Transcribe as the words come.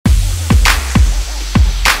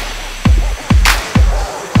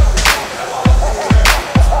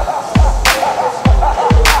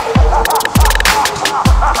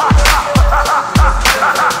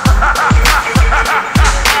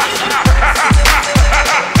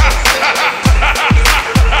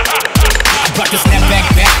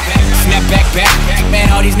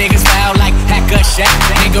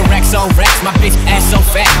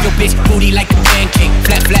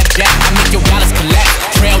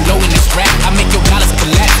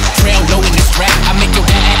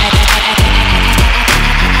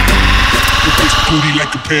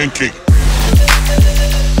pancake.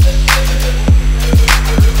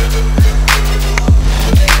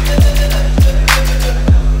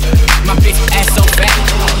 My bitch ass so fat.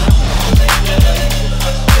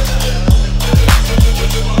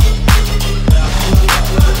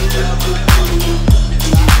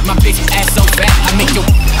 My bitch ass so fat. I make you.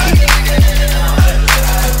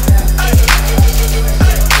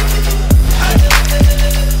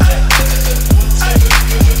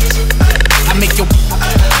 I make you.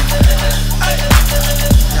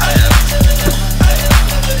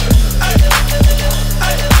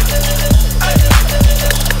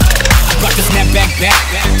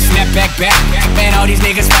 Back. Man, all these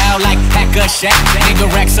niggas foul like Hacker Shack. Nigga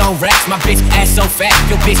racks on racks, my bitch ass so fat.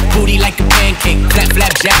 Your bitch booty like a pancake,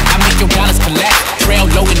 flap jack. I make your dollars collapse, trail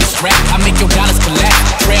low in the strap. I make your dollars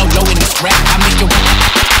collapse, trail low in the strap. I make your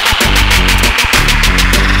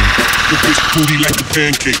bitch booty like a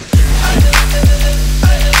pancake.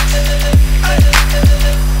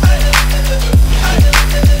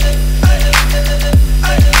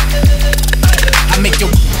 I make your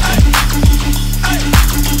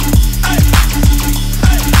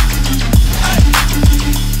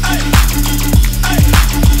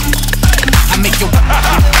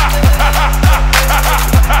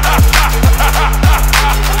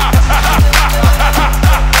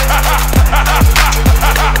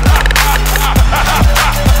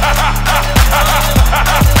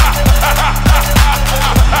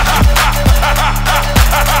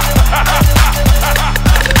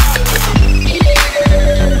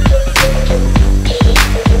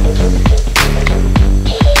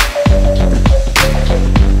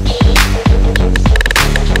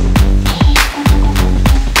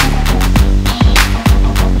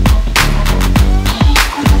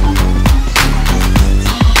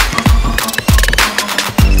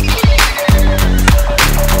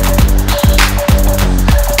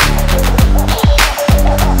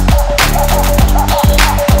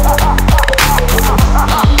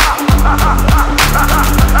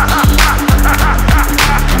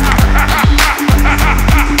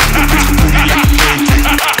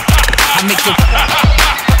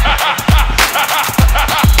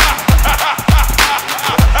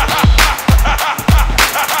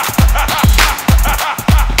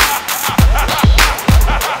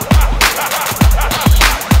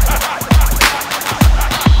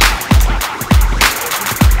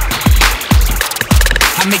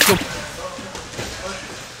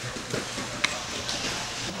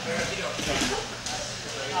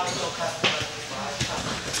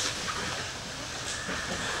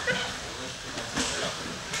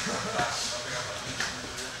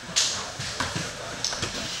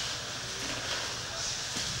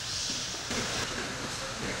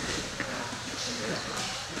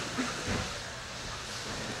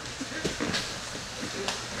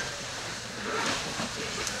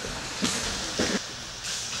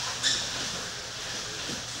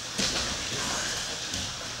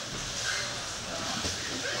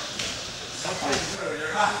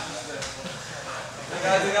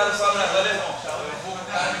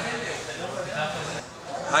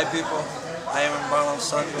Hi people, I am Marlon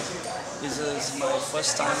Sandro. This is my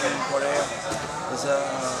first time in Korea.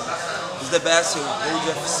 It's the best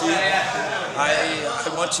UFC.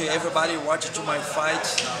 I want everybody watch to my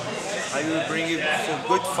fight. I will bring you a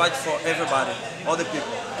good fight for everybody, all the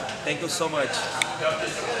people. Thank you so much.